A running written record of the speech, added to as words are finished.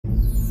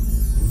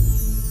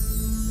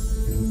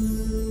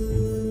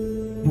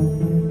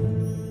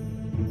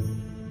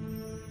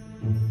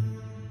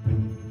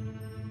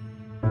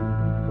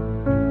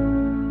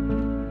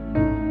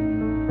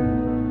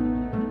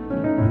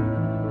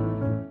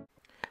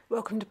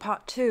Welcome to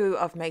part 2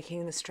 of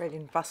making an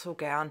Australian bustle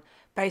gown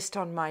based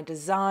on my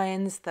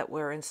designs that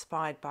were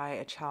inspired by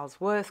a Charles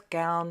Worth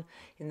gown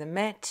in the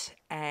Met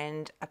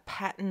and a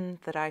pattern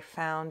that I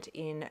found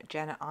in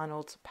Janet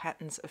Arnold's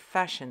Patterns of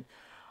Fashion.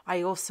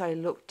 I also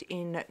looked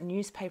in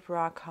newspaper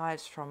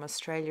archives from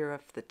Australia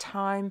of the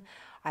time.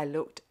 I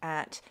looked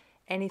at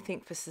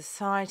anything for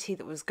society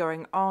that was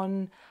going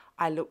on.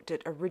 I looked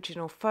at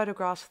original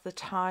photographs of the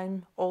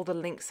time. All the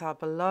links are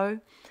below.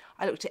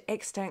 I looked at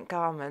extant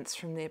garments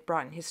from the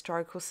Brighton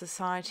Historical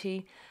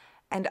Society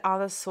and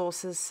other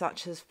sources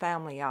such as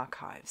family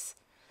archives.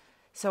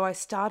 So I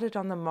started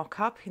on the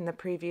mock-up in the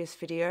previous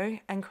video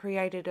and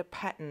created a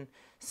pattern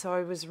so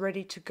I was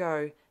ready to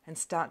go and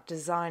start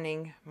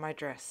designing my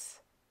dress.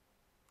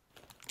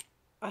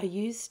 I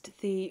used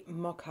the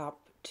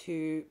mock-up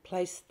to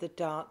place the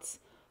darts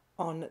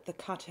on the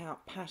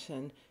cutout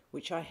pattern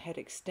which I had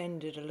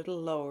extended a little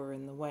lower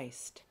in the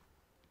waist.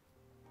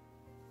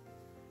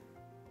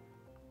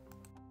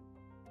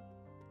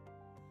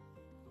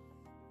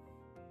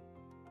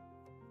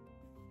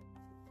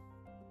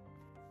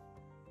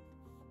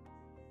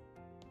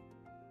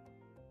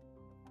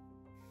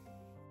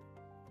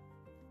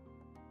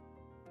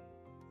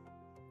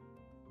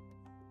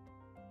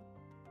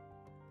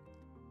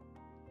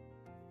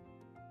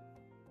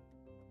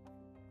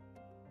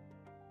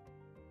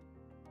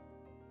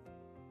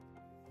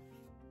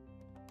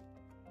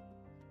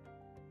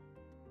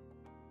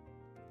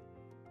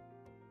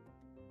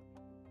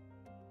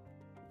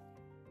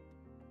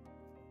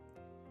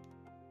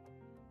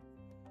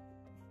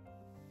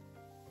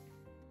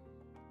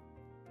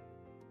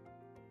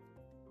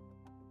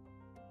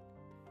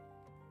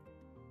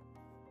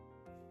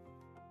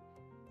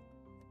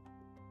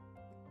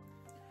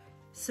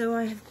 So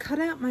I have cut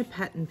out my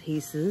pattern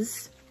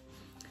pieces.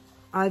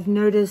 I've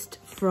noticed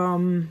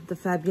from the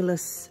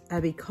fabulous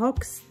Abbey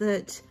Cox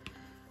that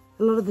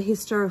a lot of the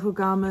historical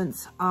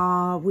garments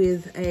are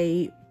with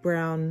a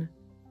brown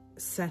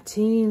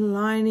sateen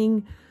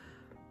lining.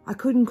 I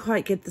couldn't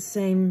quite get the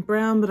same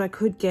brown, but I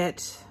could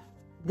get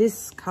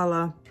this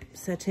color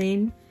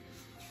sateen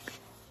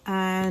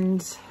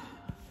and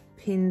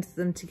pinned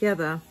them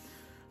together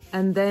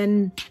and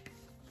then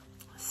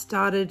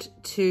started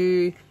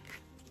to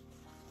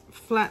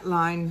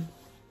flatline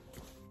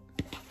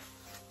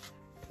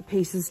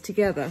pieces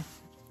together.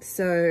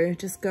 So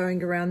just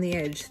going around the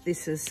edge.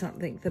 This is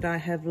something that I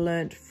have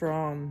learnt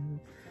from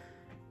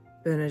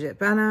Bernadette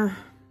Banner.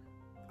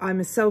 I'm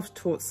a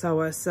self-taught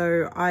sewer,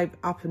 so I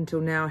up until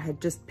now had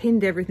just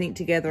pinned everything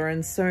together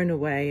and sewn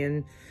away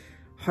and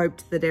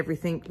hoped that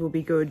everything will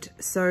be good.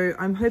 So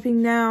I'm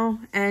hoping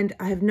now, and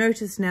I have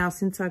noticed now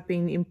since I've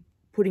been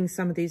putting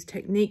some of these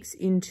techniques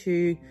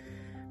into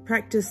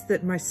practice,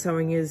 that my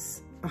sewing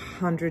is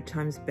 100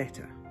 times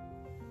better.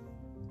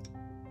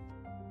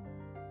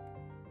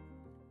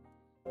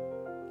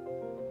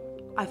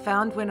 I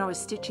found when I was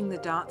stitching the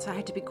darts I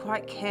had to be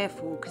quite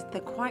careful because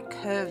they're quite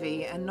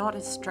curvy and not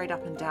as straight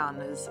up and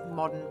down as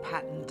modern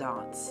pattern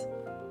darts.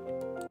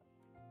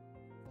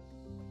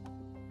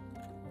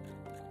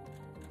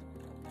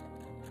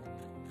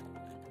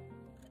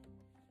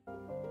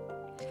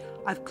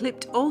 I've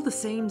clipped all the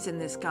seams in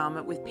this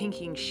garment with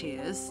pinking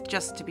shears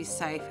just to be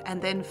safe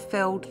and then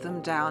felled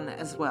them down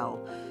as well,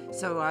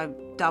 so I'm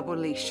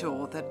doubly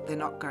sure that they're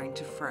not going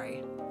to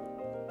fray.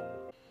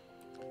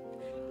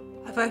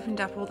 I've opened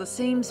up all the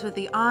seams with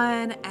the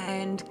iron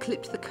and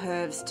clipped the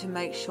curves to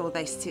make sure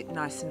they sit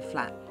nice and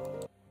flat.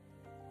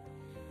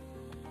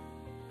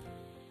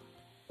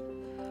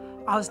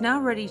 I was now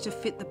ready to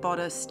fit the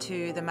bodice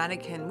to the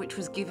mannequin, which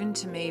was given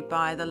to me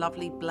by the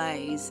lovely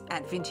Blaze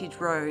at Vintage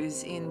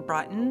Rose in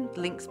Brighton,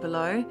 links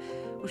below,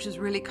 which was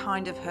really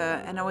kind of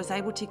her, and I was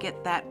able to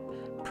get that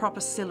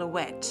proper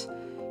silhouette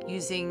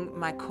using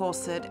my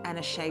corset and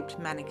a shaped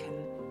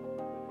mannequin.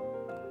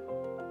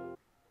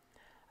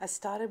 I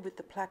started with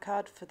the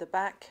placard for the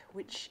back,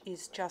 which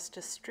is just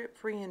a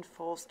strip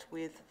reinforced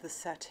with the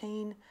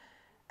sateen,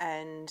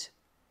 and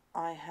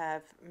I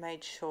have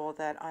made sure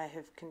that I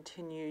have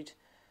continued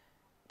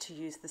to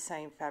use the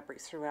same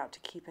fabric throughout to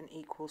keep an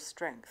equal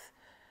strength.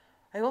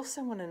 I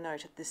also want to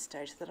note at this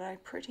stage that I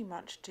pretty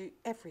much do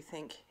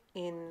everything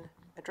in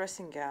a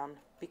dressing gown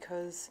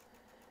because,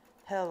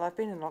 hell, I've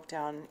been in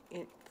lockdown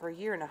for a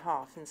year and a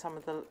half in some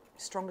of the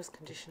strongest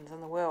conditions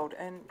in the world,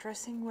 and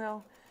dressing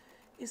well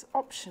is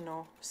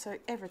optional, so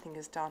everything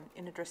is done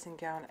in a dressing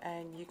gown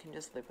and you can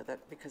just live with it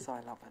because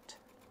I love it.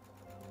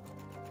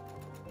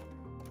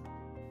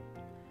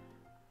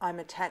 I'm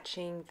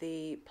attaching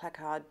the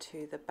placard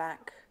to the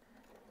back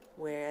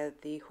where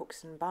the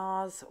hooks and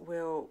bars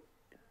will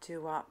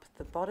do up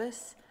the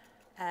bodice,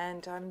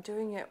 and I'm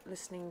doing it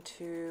listening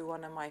to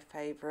one of my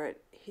favourite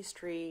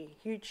history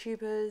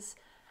YouTubers,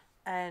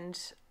 and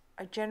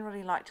I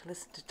generally like to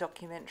listen to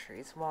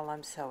documentaries while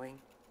I'm sewing.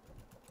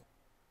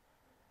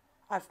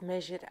 I've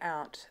measured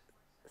out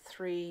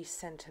 3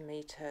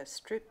 centimetre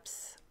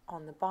strips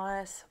on the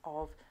bias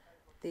of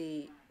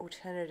the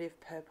alternative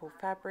purple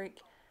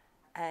fabric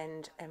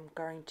and am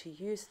going to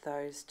use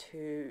those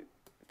to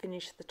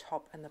finish the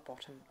top and the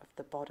bottom of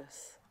the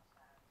bodice.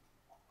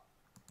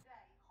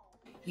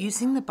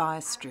 Using the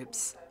bias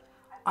strips,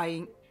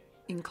 I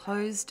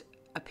enclosed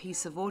a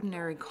piece of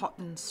ordinary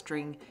cotton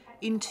string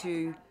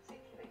into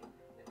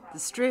the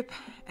strip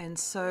and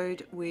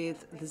sewed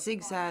with the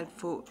zigzag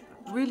foot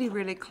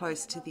really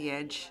close to the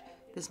edge.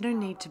 There's no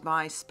need to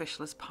buy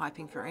specialist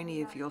piping for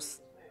any of your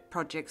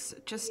projects,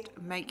 just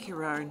make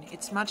your own.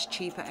 It's much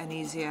cheaper and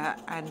easier,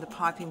 and the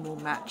piping will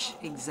match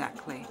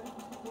exactly.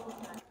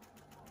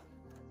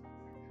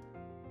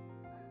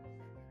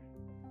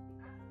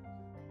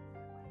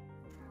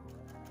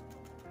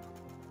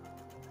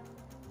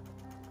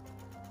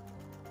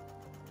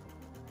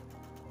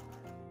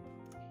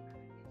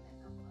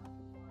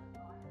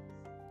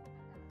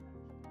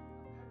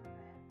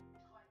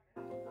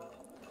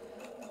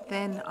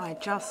 Then I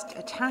just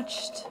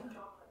attached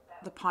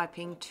the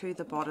piping to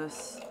the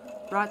bodice,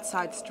 right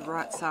sides to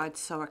right sides,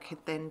 so I could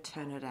then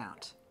turn it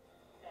out.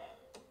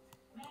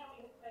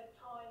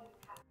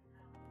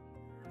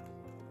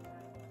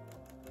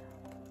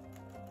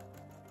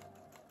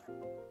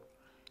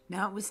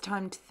 Now it was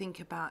time to think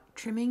about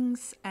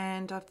trimmings,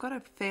 and I've got a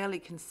fairly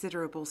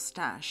considerable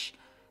stash,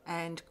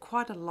 and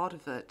quite a lot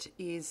of it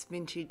is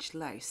vintage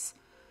lace.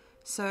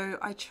 So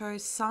I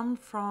chose some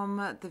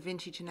from the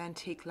vintage and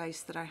antique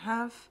lace that I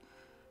have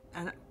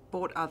and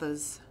bought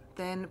others.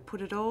 Then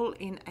put it all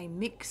in a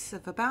mix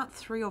of about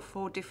 3 or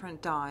 4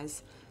 different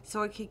dyes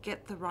so I could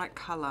get the right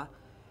colour,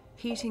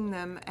 heating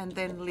them and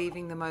then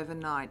leaving them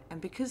overnight.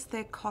 And because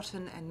they're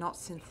cotton and not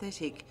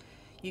synthetic,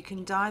 you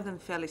can dye them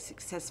fairly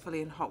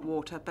successfully in hot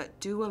water, but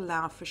do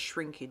allow for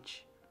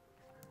shrinkage.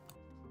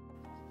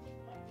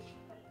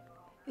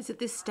 It's at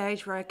this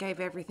stage where I gave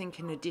everything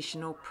an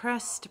additional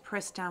press to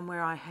press down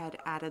where I had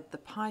added the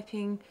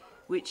piping,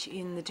 which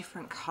in the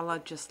different colour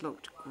just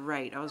looked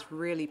great. I was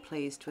really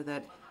pleased with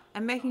it,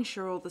 and making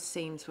sure all the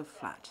seams were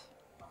flat.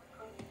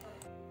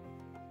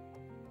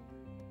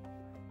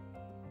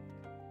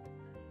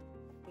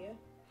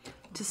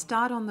 To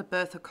start on the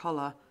Bertha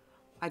collar,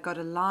 I got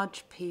a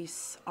large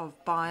piece of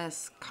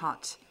bias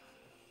cut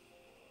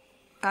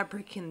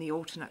fabric in the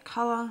alternate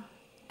colour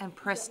and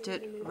pressed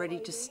it ready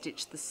to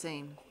stitch the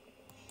seam.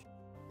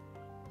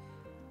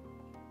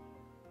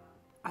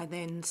 I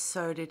then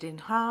sewed it in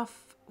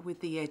half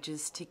with the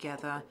edges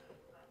together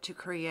to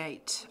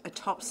create a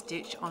top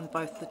stitch on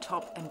both the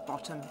top and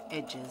bottom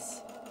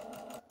edges.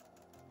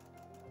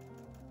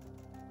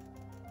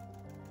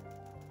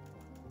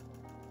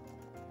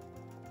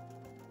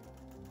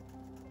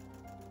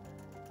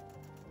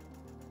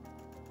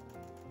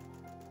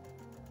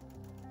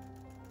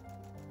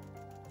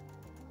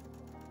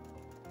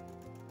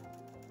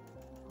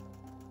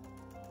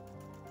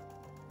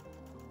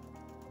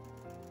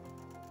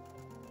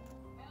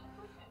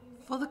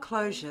 For the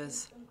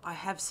closures, I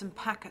have some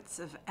packets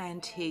of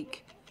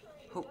antique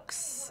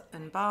hooks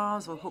and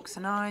bars, or hooks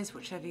and eyes,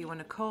 whichever you want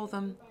to call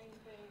them.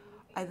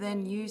 I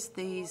then use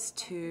these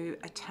to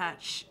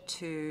attach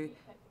to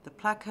the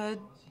placard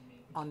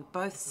on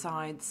both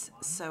sides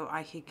so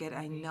I could get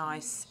a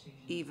nice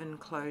even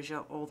closure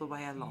all the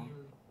way along.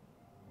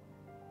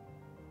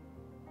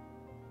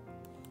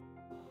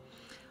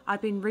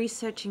 I've been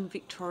researching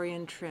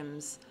Victorian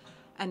trims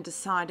and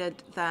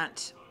decided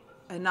that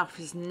enough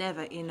is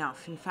never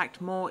enough. In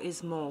fact, more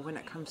is more when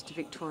it comes to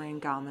Victorian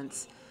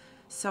garments.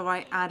 So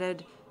I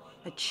added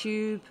a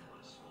tube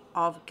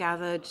of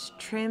gathered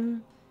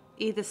trim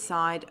either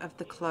side of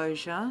the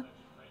closure,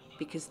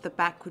 because the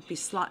back would be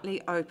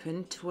slightly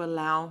open to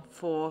allow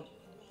for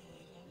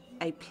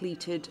a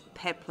pleated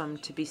peplum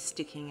to be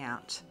sticking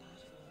out.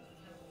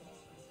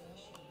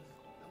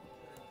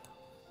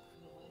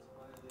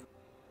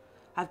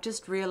 I've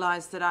just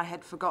realised that I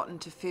had forgotten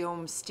to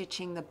film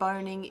stitching the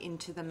boning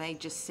into the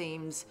major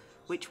seams,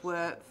 which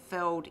were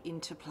felled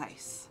into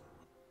place.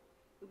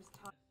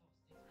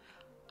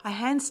 I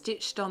hand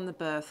stitched on the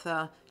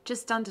Bertha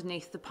just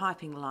underneath the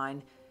piping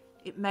line.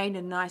 It made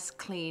a nice,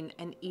 clean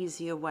and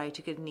easier way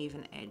to get an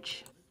even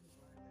edge.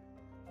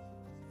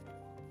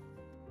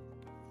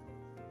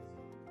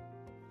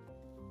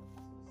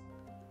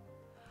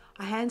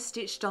 I hand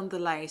stitched on the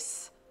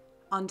lace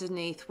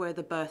underneath where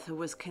the Bertha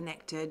was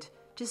connected,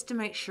 just to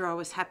make sure I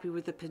was happy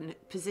with the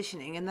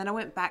positioning, and then I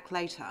went back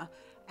later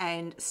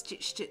and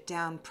stitched it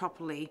down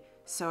properly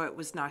so it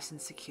was nice and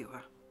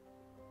secure.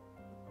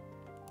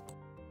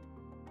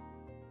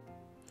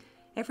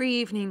 Every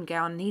evening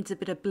gown needs a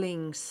bit of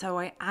bling, so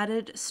I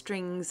added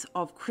strings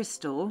of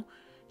crystal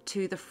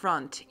to the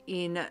front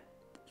in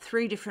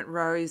 3 different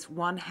rows,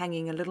 one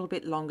hanging a little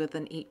bit longer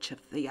than each of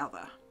the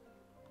other.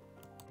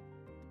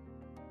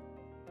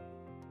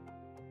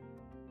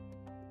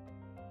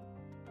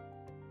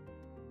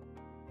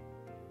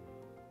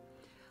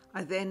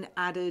 I then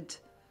added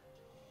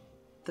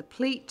the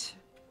pleat,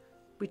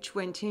 which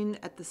went in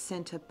at the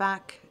centre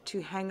back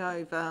to hang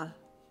over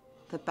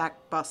the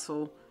back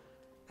bustle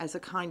as a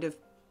kind of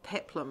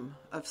peplum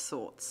of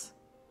sorts.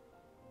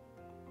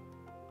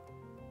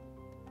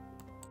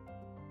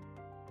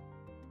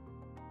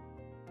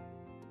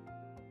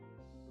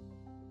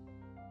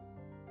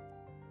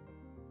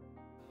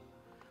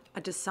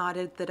 I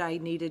decided that I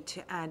needed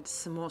to add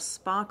some more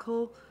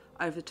sparkle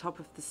over top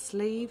of the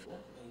sleeve,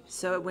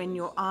 so when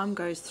your arm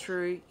goes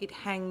through, it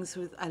hangs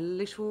with a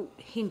little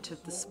hint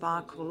of the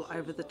sparkle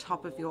over the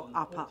top of your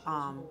upper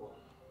arm.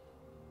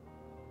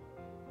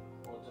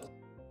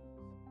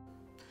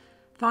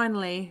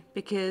 Finally,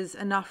 because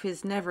enough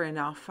is never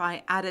enough,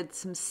 I added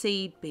some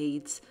seed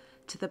beads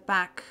to the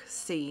back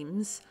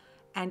seams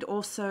and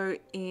also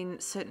in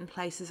certain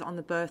places on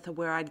the bertha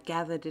where I'd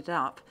gathered it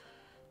up,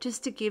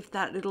 just to give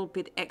that little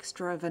bit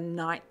extra of a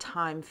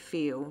nighttime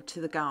feel to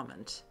the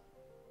garment.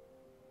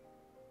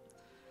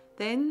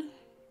 Then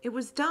it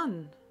was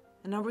done,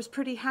 and I was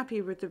pretty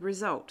happy with the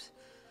result.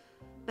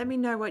 Let me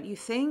know what you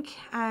think,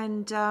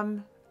 and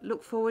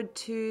look forward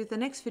to the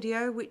next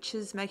video, which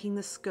is making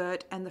the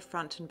skirt and the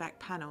front and back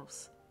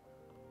panels.